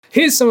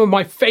Here's some of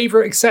my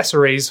favorite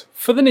accessories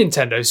for the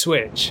Nintendo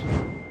Switch.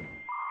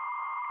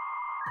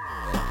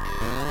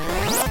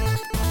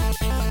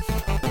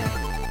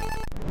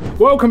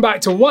 Welcome back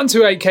to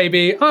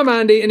 128KB, I'm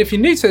Andy, and if you're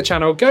new to the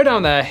channel, go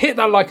down there, hit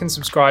that like and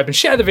subscribe, and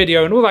share the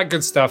video and all that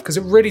good stuff, because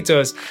it really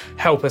does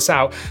help us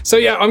out. So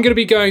yeah, I'm going to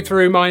be going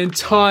through my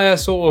entire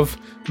sort of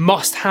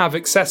must-have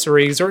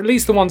accessories, or at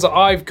least the ones that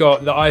I've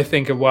got that I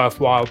think are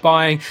worthwhile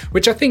buying,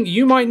 which I think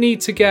you might need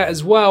to get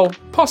as well,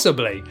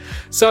 possibly.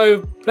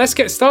 So let's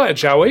get started,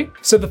 shall we?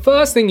 So the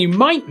first thing you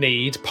might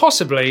need,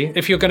 possibly,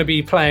 if you're going to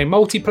be playing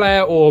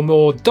multiplayer or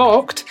more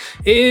docked,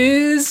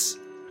 is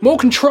more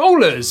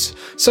controllers.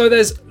 So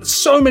there's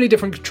so many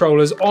different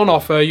controllers on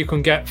offer. You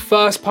can get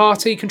first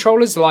party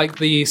controllers like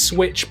the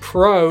Switch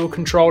Pro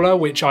controller,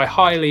 which I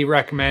highly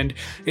recommend.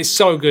 It's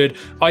so good.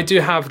 I do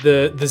have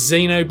the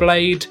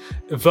Xenoblade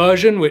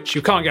version, which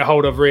you can't get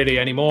hold of really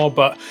anymore,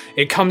 but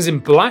it comes in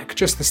black,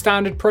 just the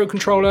standard Pro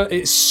controller.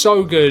 It's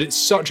so good. It's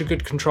such a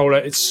good controller.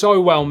 It's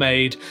so well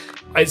made.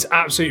 It's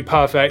absolutely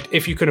perfect.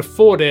 If you can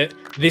afford it,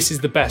 this is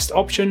the best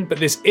option, but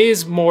this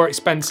is more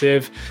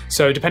expensive.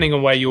 So depending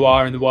on where you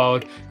are in the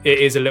world, it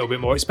is a little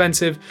bit more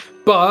expensive.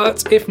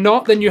 But if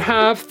not, then you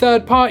have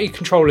third-party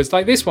controllers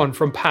like this one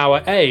from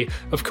PowerA.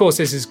 Of course,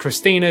 this is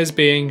Christina's,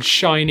 being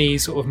shiny,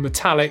 sort of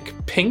metallic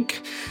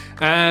pink.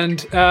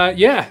 And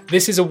yeah,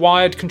 this is a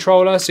wired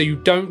controller, so you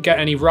don't get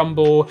any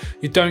rumble,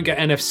 you don't get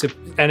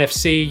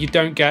NFC, you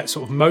don't get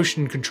sort of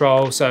motion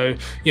control. So,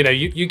 you know,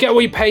 you get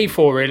what you pay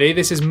for, really.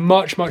 This is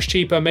much, much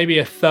cheaper, maybe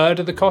a third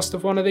of the cost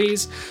of one of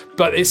these,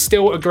 but it's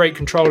still a great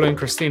controller and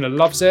Christina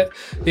loves it.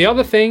 The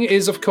other thing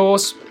is, of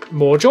course,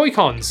 more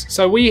Joy-Cons.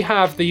 So we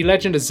have the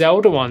Legend of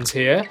Zelda ones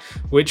here,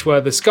 which were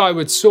the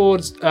Skyward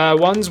Sword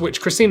ones, which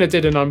Christina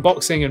did an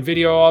unboxing and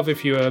video of.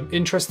 If you are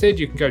interested,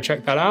 you can go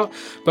check that out.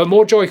 But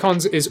more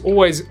Joy-Cons is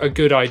always a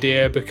good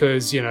idea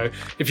because, you know,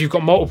 if you've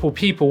got multiple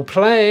people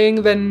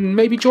playing, then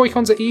maybe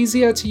Joy-Cons are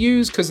easier to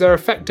use because they're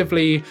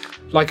effectively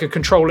like a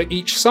controller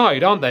each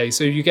side, aren't they?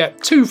 So you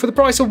get two for the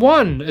price of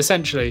one,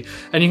 essentially.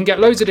 And you can get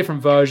loads of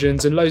different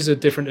versions and loads of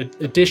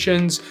different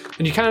editions,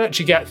 and you can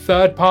actually get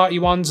third-party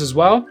ones as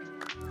well.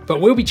 But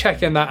we'll be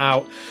checking that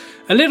out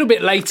a little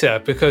bit later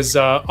because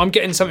I'm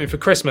getting something for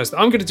Christmas that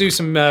I'm going to do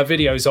some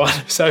videos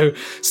on. So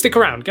stick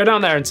around, go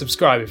down there and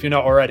subscribe if you're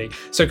not already.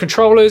 So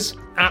controllers,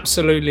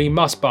 absolutely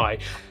must buy.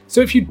 So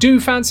if you do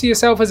fancy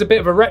yourself as a bit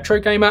of a retro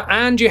gamer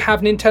and you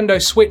have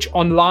Nintendo Switch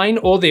Online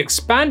or the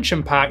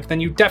expansion pack, then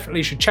you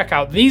definitely should check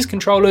out these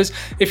controllers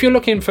if you're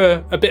looking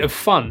for a bit of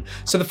fun.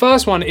 So the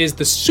first one is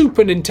the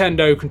Super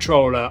Nintendo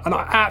controller, and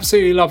I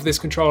absolutely love this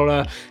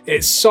controller.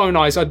 It's so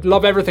nice. I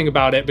love everything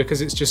about it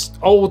because it's just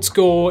old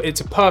school.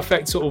 It's a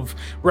perfect sort of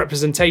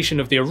representation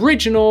of the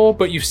original,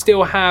 but you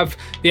still have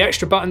the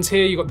extra buttons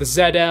here. You've got the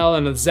ZL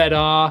and the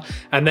ZR,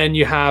 and then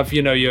you have,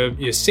 you know,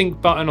 your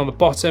sync button on the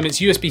bottom. It's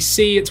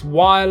USB-C, it's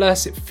wireless.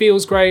 It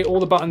feels great. All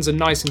the buttons are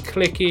nice and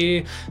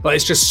clicky. But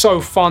it's just so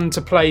fun to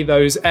play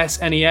those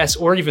SNES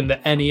or even the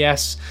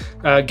NES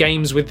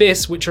games with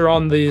this, which are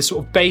on the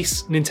sort of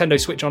base Nintendo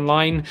Switch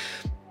Online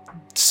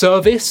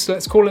service,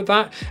 let's call it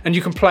that, and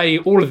you can play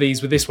all of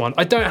these with this one.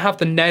 I don't have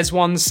the NES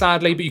ones,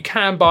 sadly, but you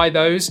can buy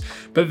those,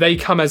 but they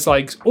come as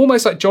like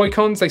almost like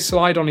Joy-Cons. They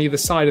slide on either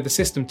side of the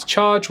system to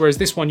charge, whereas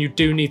this one you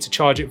do need to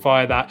charge it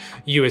via that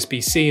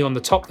USB-C on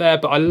the top there.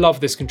 But I love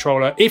this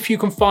controller. If you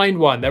can find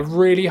one, they're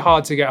really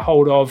hard to get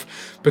hold of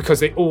because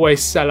they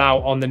always sell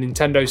out on the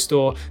Nintendo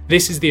store.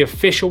 This is the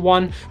official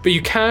one, but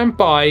you can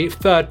buy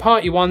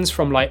third-party ones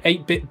from like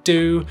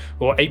 8BitDo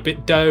or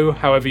 8BitDo,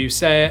 however you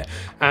say it,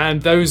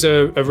 and those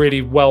are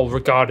really well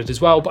regarded as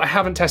well, but I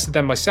haven't tested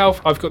them myself.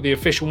 I've got the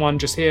official one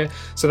just here,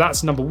 so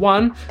that's number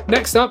one.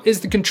 Next up is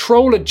the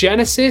Controller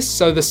Genesis,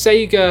 so the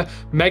Sega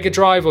Mega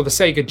Drive or the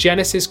Sega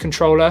Genesis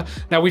controller.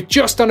 Now we've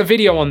just done a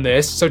video on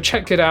this, so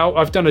check it out.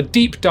 I've done a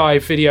deep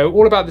dive video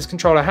all about this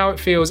controller, how it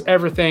feels,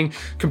 everything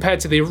compared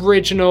to the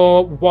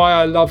original, why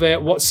I love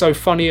it, what's so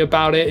funny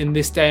about it in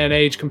this day and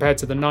age compared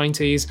to the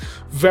 90s.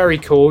 Very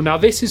cool. Now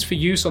this is for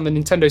use on the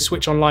Nintendo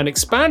Switch Online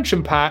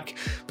expansion pack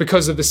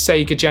because of the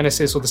Sega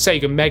Genesis or the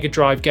Sega Mega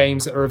Drive games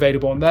that are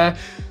available on there.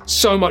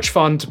 So much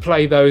fun to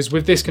play those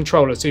with this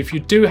controller. So if you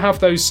do have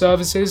those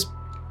services,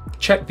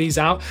 check these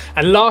out.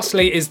 And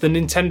lastly is the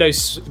Nintendo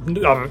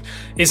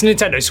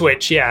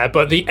Switch, yeah,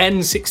 but the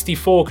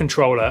N64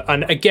 controller.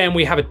 And again,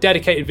 we have a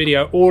dedicated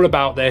video all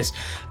about this,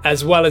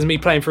 as well as me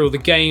playing through all the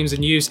games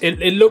and use.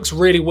 It looks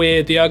really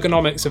weird. The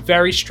ergonomics are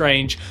very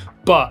strange,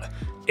 but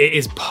it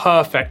is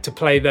perfect to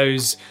play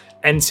those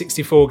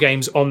N64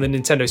 games on the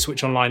Nintendo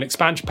Switch Online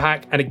expansion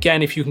pack. And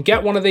again, if you can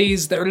get one of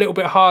these, they're a little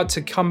bit hard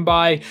to come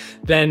by,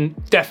 then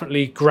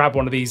definitely grab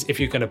one of these if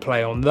you're going to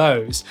play on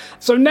those.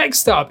 So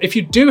next up, if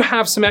you do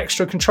have some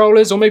extra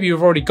controllers, or maybe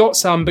you've already got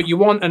some but you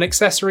want an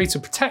accessory to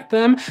protect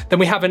them, then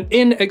we have an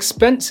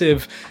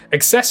inexpensive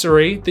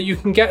accessory that you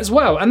can get as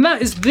well, and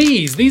that is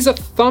these are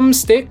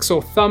thumbsticks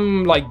or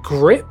thumb like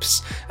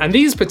grips, and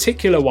these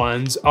particular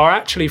ones are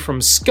actually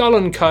from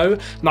Skull & Co,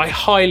 and I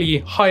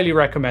highly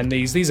recommend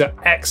these are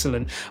excellent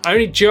excellent. I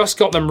only just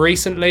got them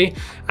recently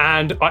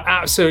and I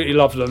absolutely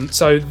love them.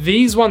 So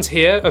these ones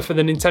here are for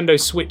the Nintendo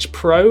Switch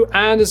Pro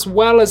and as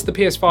well as the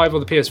PS5 or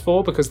the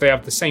PS4 because they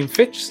have the same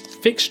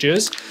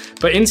fixtures.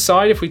 But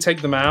inside, if we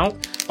take them out,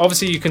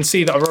 obviously you can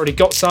see that I've already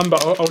got some,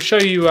 but I'll show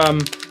you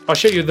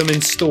them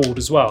installed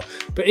as well.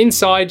 But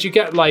inside you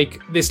get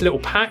like this little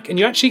pack and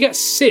you actually get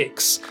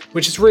 6,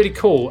 which is really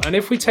cool. And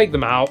if we take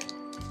them out,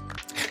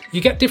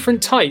 you get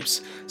different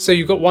types. So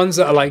you've got ones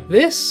that are like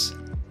this,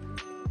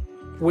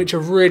 which are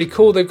really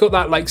cool. They've got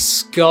that like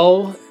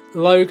skull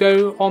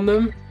logo on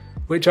them,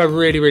 which I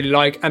really, really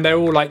like. And they're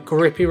all like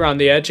grippy around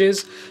the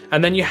edges.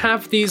 And then you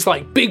have these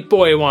like big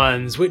boy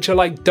ones, which are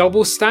like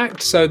double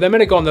stacked. So they're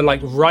meant to go on the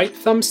like right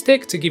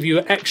thumbstick to give you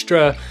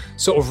extra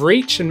sort of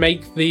reach and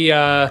make the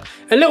a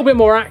little bit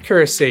more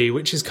accuracy,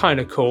 which is kind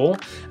of cool.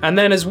 And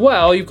then as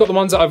well, you've got the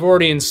ones that I've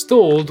already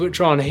installed, which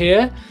are on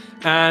here.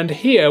 And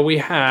here we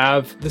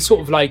have the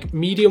sort of like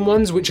medium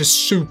ones, which are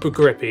super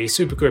grippy,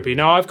 super grippy.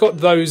 Now I've got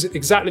those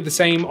exactly the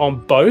same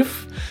on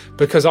both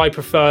because I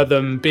prefer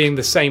them being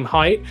the same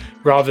height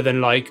rather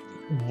than like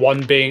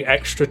one being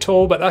extra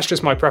tall, but that's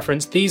just my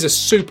preference. These are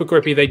super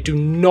grippy. They do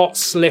not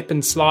slip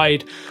and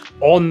slide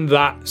on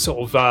that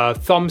sort of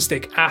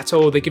thumbstick at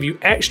all. They give you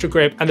extra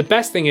grip. And the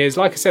best thing is,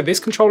 like I said, this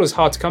controller is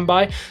hard to come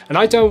by and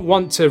I don't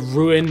want to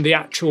ruin the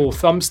actual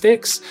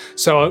thumbsticks.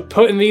 So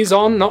putting these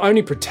on not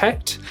only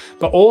protect,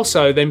 but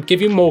also then give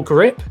you more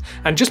grip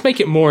and just make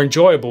it more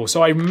enjoyable.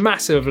 So I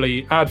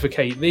massively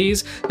advocate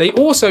these. They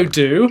also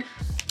do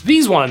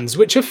these ones,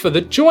 which are for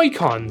the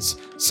Joy-Cons.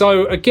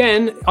 So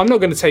again, I'm not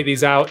going to take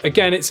these out.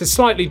 Again, it's a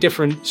slightly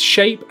different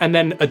shape and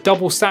then a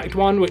double stacked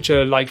one, which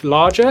are like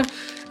larger.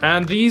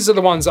 And these are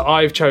the ones that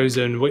I've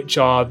chosen, which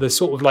are the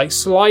sort of like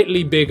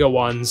slightly bigger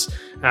ones.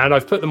 And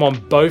I've put them on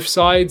both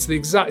sides, the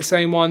exact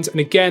same ones. And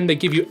again, they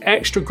give you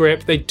extra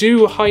grip. They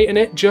do heighten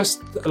it,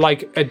 just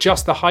like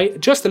adjust the height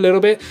just a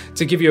little bit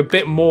to give you a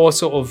bit more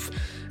sort of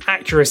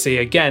accuracy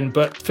again.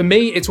 But for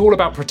me, it's all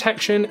about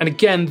protection. And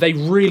again, they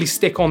really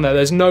stick on there.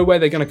 There's no way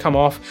they're going to come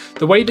off.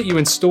 The way that you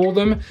install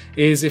them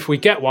is, if we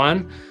get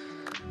one,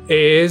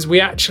 is we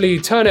actually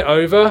turn it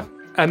over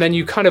and then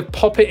you kind of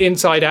pop it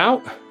inside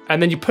out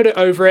and then you put it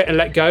over it and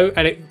let go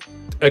and it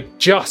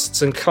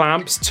adjusts and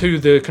clamps to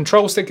the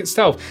control stick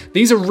itself.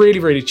 These are really,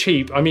 really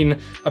cheap. I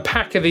mean, a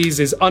pack of these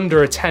is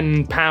under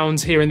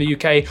 £10 here in the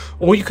UK,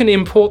 or you can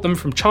import them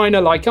from China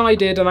like I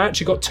did, and I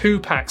actually got 2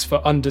 packs for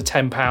under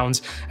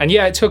 £10. And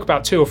yeah, it took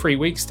about 2 or 3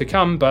 weeks to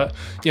come, but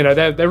you know,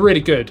 they're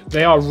really good.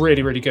 They are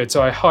really, really good.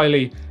 So I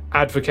highly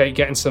advocate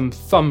getting some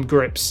thumb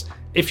grips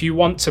if you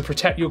want to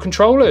protect your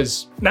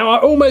controllers. Now, I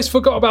almost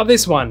forgot about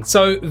this one.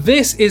 So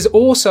this is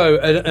also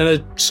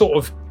a sort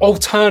of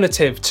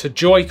alternative to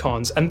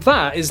Joy-Cons, and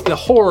that is the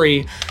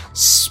Hori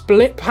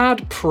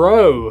SplitPad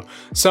Pro.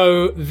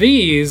 So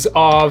these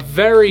are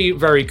very,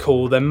 very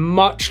cool. They're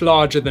much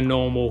larger than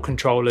normal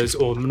controllers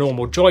or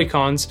normal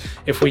Joy-Cons.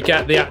 If we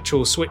get the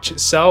actual Switch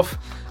itself,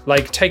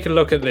 like take a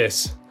look at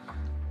this.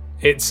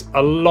 It's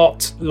a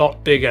lot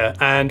bigger,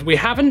 and we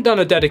haven't done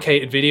a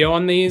dedicated video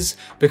on these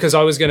because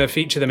I was going to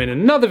feature them in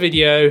another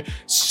video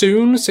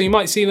soon, so you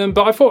might see them,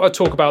 but I thought I'd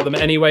talk about them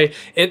anyway.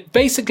 It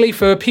basically,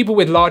 for people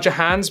with larger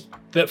hands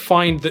that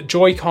find that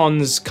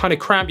Joy-Cons kind of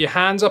cramp your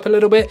hands up a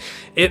little bit,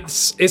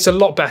 it's a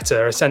lot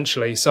better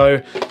essentially.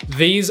 So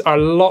these are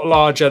a lot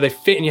larger, they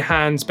fit in your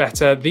hands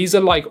better. These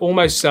are like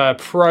almost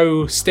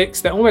pro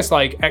sticks. They're almost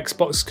like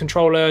Xbox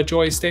controller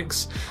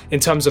joysticks in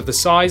terms of the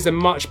size. They're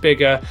much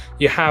bigger.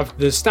 You have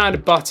the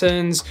standard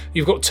buttons,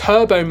 you've got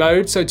turbo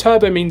mode. So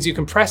turbo means you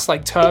can press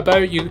like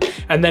turbo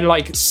and then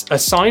like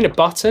assign a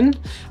button,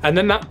 and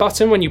then that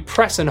button, when you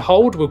press and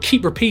hold, will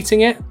keep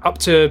repeating it up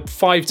to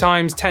 5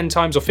 times, 10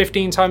 times or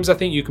 15 times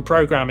I think you can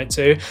program it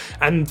to.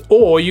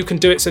 Or you can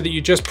do it so that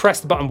you just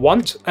press the button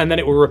once and then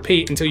it will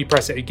repeat until you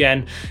press it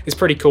again. It's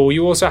pretty cool.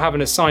 You also have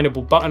an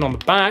assignable button on the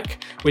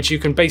back, which you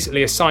can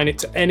basically assign it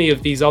to any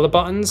of these other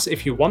buttons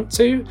if you want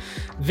to.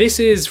 This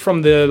is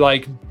from the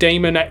like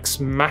Daemon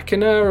X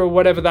Machina or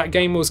whatever that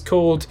game was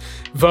called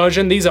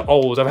version. These are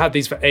old. I've had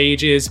these for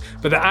ages,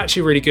 but they're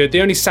actually really good.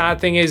 The only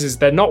sad thing is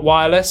they're not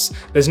wireless.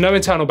 There's no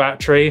internal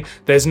battery.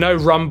 There's no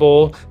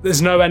rumble.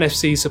 There's no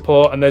NFC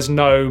support, and there's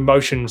no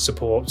motion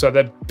support. So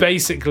they're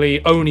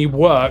basically only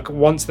work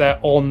once they're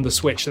on the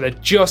Switch. So they're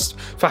just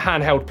for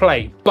handheld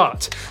play,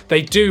 but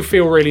they do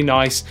feel really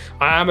nice.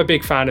 I am a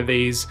big fan of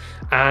these,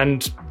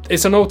 and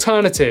it's an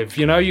alternative.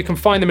 You know, you can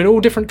find them in all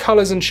different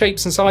colors and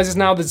shapes and sizes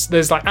now.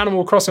 There's like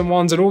Animal Crossing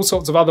ones and all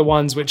sorts of other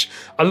ones, which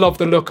I love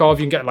the look of.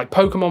 You can get like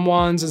Pokemon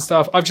ones and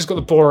stuff. I've just got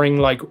the boring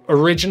like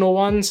original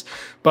ones,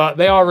 but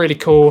they are really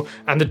cool.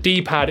 And the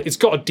D-pad, it's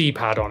got a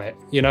D-pad on it.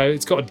 You know,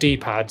 it's got a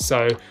D-pad,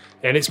 so,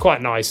 and it's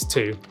quite nice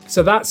too.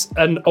 So that's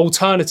an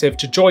alternative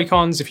to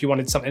Joy-Cons if you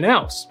wanted something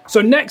else. So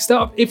next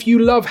up, if you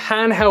love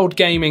handheld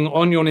gaming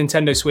on your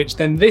Nintendo Switch,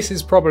 then this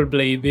is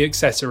probably the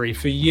accessory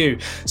for you.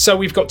 So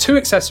we've got 2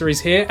 accessories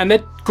here, and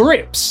they're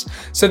grips.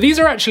 So these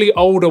are actually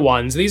older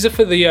ones. These are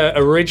for the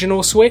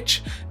original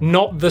Switch,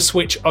 not the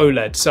Switch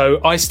OLED. So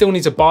I still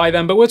need to buy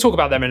them, but we'll talk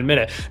about them in a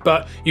minute.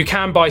 But you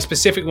can buy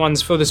specific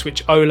ones for the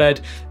Switch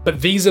OLED,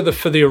 but these are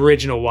for the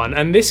original one.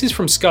 And this is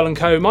from Skull &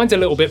 Co. Mine's a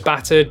little bit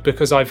battered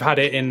because I've had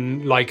it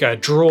in like a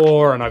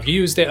drawer and I've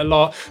used it a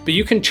lot, but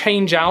you can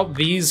change out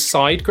these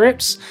side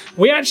grips.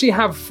 We actually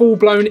have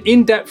full-blown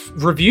in-depth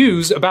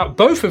reviews about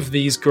both of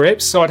these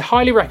grips, so I'd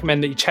highly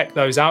recommend that you check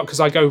those out because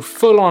I go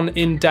full on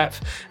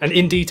in-depth and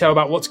in detail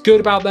about what's good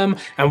about them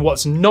and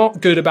what's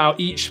not good about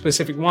each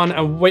specific one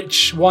and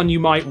which one you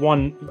might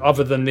want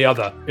other than the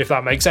other, if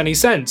that makes any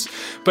sense.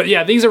 But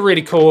yeah, these are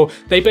really cool.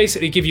 They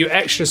basically give you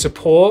extra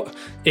support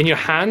in your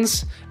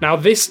hands. Now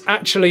this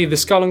actually, the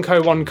Skull &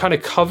 Co one kind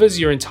of covers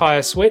your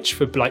entire Switch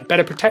for like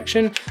better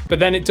protection, but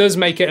then it does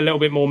make it a little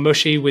bit more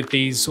mushy with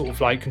these sort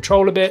of like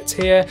controller bits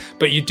here,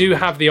 but you do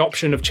have the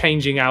option of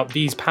changing out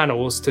these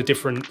panels to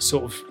different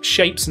sort of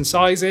shapes and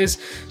sizes.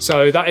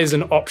 So that is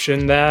an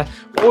option there.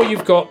 Or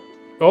you've got,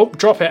 oh,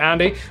 drop it,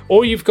 Andy.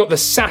 Or you've got the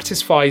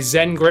Satisfy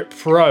Zen Grip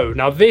Pro.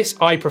 Now this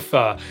I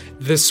prefer.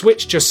 The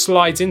Switch just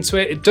slides into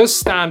it. It does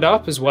stand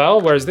up as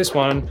well, whereas this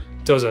one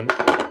doesn't.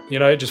 You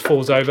know, it just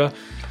falls over.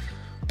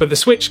 But the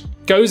Switch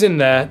goes in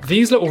there.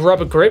 These little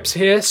rubber grips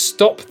here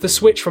stop the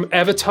Switch from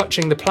ever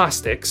touching the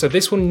plastic. So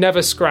this will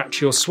never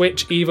scratch your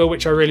Switch either,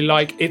 which I really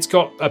like. It's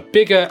got a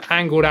bigger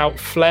angled out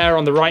flare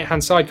on the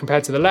right-hand side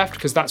compared to the left,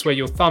 because that's where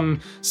your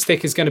thumb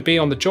stick is going to be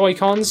on the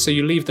Joy-Cons. So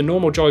you leave the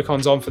normal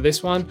Joy-Cons on for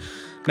this one.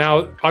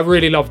 Now, I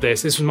really love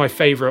this. This was my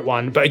favorite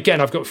one. But again,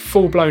 I've got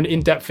full-blown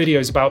in-depth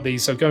videos about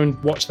these, so go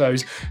and watch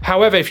those.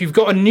 However, if you've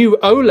got a new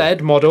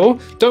OLED model,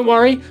 don't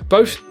worry,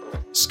 both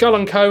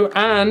Skull & Co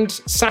and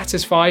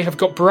Satisfy have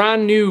got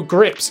brand new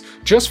grips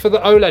just for the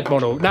OLED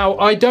model. Now,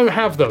 I don't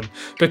have them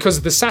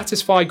because the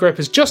Satisfy grip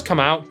has just come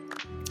out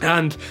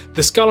and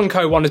the Skull &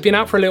 Co one has been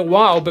out for a little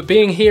while, but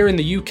being here in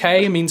the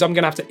UK means I'm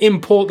gonna have to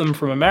import them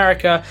from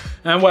America,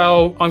 and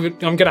well, I'm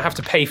gonna have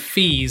to pay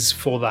fees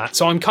for that.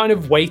 So I'm kind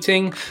of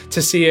waiting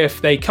to see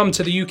if they come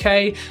to the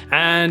UK,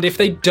 and if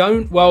they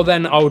don't, well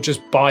then I'll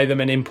just buy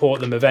them and import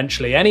them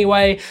eventually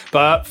anyway,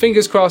 but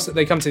fingers crossed that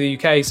they come to the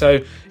UK. So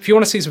if you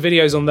wanna see some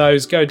videos on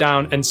those, go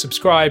down and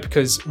subscribe,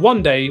 because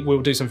one day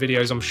we'll do some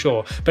videos, I'm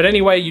sure. But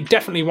anyway, you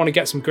definitely wanna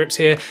get some grips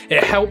here.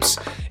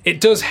 It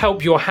does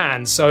help your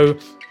hands. So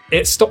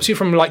it stops you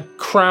from like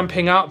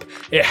cramping up.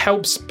 It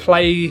helps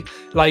play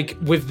like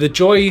with the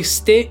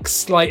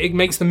joysticks, like it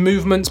makes the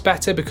movements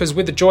better, because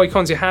with the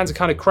Joy-Cons your hands are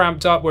kind of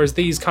cramped up, whereas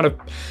these kind of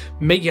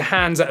make your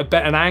hands at a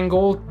better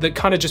angle that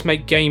kind of just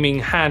make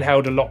gaming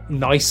handheld a lot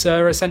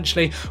nicer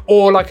essentially.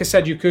 Or like I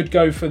said, you could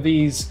go for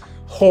these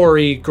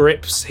Hori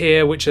grips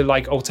here, which are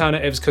like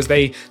alternatives, because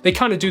they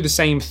kind of do the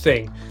same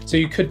thing. So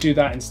you could do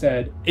that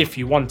instead if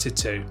you wanted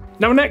to.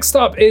 Now, next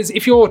up is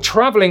if you're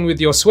traveling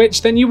with your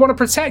Switch, then you want to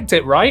protect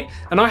it, right?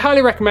 And I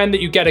highly recommend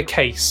that you get a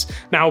case.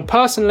 Now,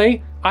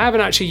 personally, I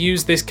haven't actually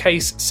used this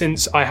case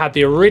since I had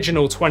the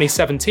original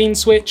 2017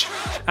 Switch,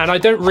 and I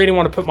don't really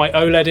want to put my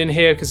OLED in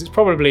here because it's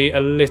probably a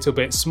little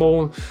bit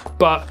small,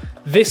 but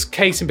this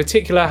case in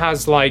particular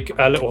has like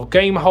a little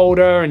game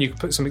holder and you can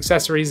put some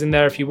accessories in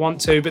there if you want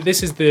to, but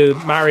this is the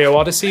Mario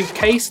Odyssey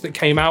case that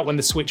came out when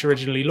the Switch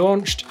originally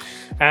launched,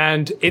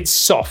 and it's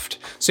soft.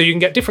 So you can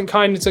get different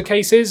kinds of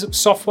cases,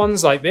 soft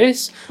ones like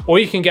this, or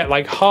you can get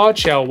like hard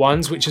shell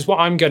ones, which is what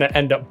I'm going to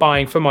end up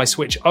buying for my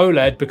Switch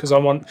OLED because I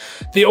want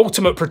the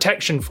ultimate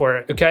protection for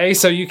it, okay?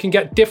 So you can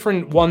get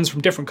different ones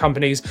from different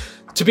companies.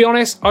 To be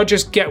honest, I'll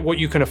just get what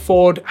you can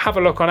afford, have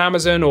a look on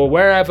Amazon or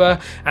wherever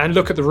and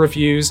look at the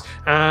reviews,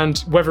 and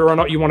whether or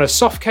not you want a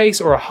soft case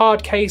or a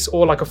hard case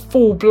or like a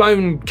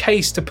full-blown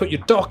case to put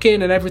your dock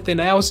in and everything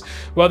else,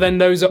 well then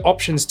those are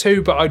options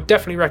too, but I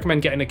definitely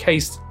recommend getting a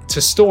case to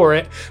store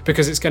it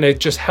because it's going to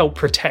just help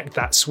protect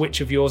that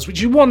Switch of yours,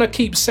 which you want to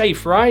keep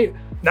safe, right?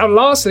 Now,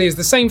 lastly is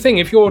the same thing.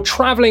 If you're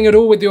traveling at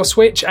all with your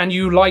Switch and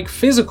you like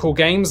physical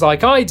games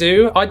like I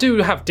do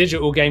have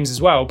digital games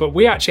as well, but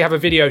we actually have a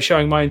video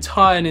showing my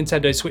entire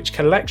Nintendo Switch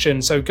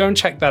collection, so go and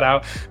check that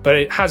out. But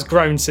it has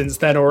grown since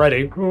then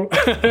already.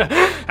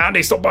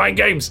 Andy, stop buying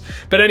games.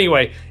 But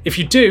anyway, if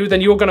you do, then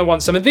you're going to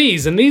want some of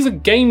these, and these are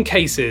game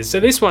cases. So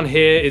this one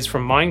here is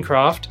from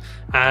Minecraft,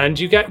 and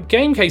you get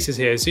game cases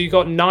here. So you've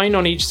got 9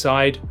 on each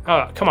side.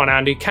 Oh, come on,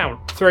 Andy,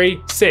 count.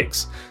 3,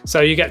 6.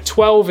 So you get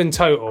 12 in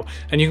total,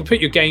 and you can put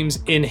your games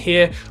in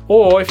here.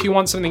 Or if you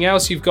want something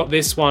else, you've got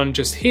this one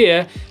just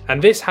here,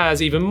 and this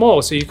has even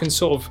more. So you can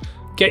sort of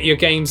get your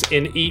games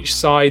in each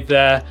side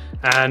there.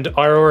 And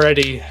I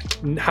already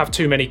have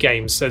too many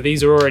games, so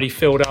these are already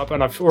filled up,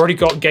 and I've already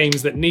got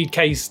games that need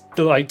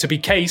to be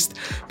cased,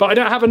 but I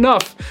don't have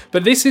enough.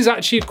 But this is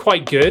actually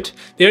quite good.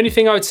 The only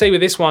thing I would say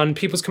with this one,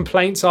 people's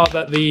complaints are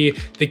that the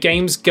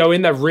games go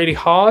in there really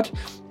hard.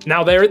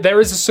 Now there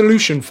is a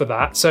solution for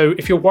that. So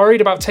if you're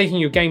worried about taking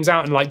your games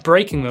out and like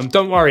breaking them,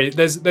 don't worry.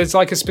 There's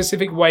like a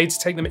specific way to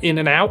take them in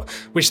and out,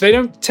 which they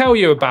don't tell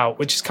you about,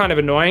 which is kind of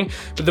annoying.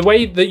 But the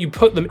way that you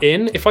put them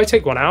in, if I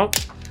take one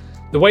out,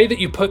 the way that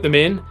you put them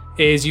in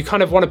is you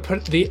kind of want to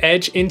put the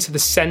edge into the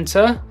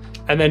center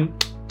and then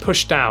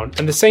push down.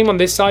 And the same on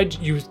this side,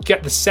 you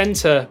get the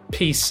center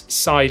piece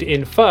side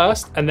in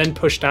first and then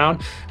push down.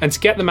 And to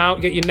get them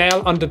out, get your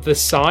nail under the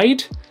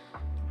side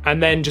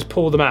and then just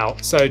pull them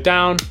out. So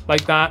down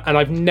like that, and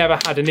I've never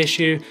had an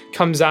issue,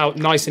 comes out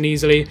nice and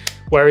easily.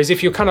 Whereas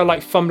if you're kind of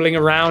like fumbling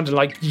around and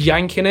like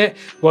yanking it,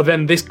 well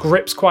then this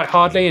grips quite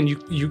hardly and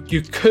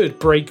you could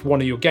break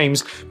one of your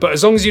games. But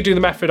as long as you do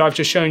the method I've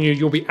just shown you,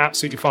 you'll be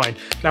absolutely fine.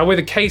 Now with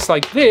a case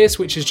like this,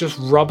 which is just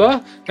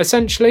rubber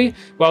essentially,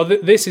 well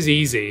this is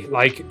easy.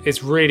 Like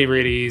it's really,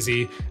 really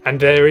easy. And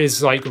there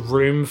is like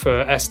room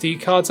for SD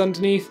cards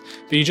underneath,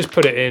 but you just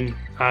put it in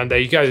and there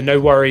you go,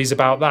 no worries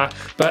about that.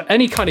 But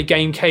any kind of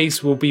game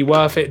case will be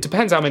worth it.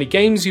 Depends how many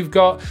games you've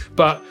got,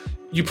 but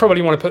you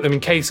probably want to put them in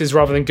cases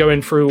rather than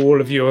going through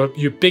all of your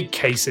big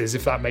cases,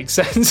 if that makes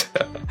sense.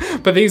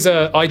 But these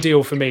are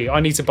ideal for me. I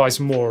need to buy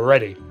some more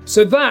already.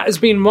 So that has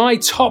been my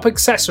top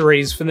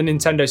accessories for the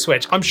Nintendo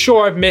Switch. I'm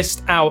sure I've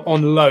missed out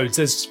on loads.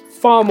 There's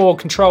far more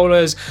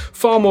controllers,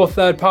 far more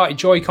third-party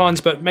Joy-Cons,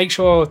 but make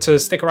sure to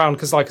stick around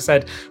because like I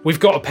said, we've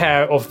got a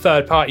pair of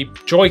third-party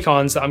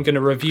Joy-Cons that I'm going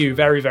to review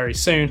very, very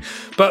soon.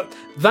 But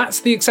that's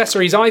the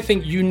accessories I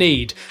think you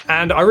need.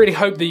 And I really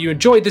hope that you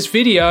enjoyed this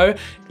video.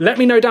 Let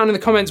me know down in the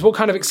comments what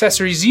kind of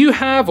accessories you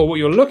have or what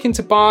you're looking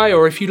to buy,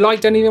 or if you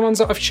liked any of the ones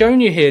that I've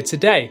shown you here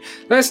today.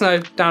 Let us know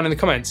down in the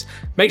comments.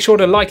 Make sure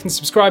to like and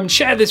subscribe and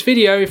share this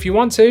video if you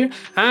want to.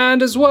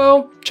 And as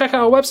well, check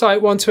out our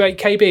website,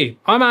 128KB.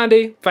 I'm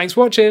Andy. Thanks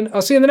for watching.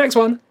 I'll see you in the next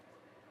one.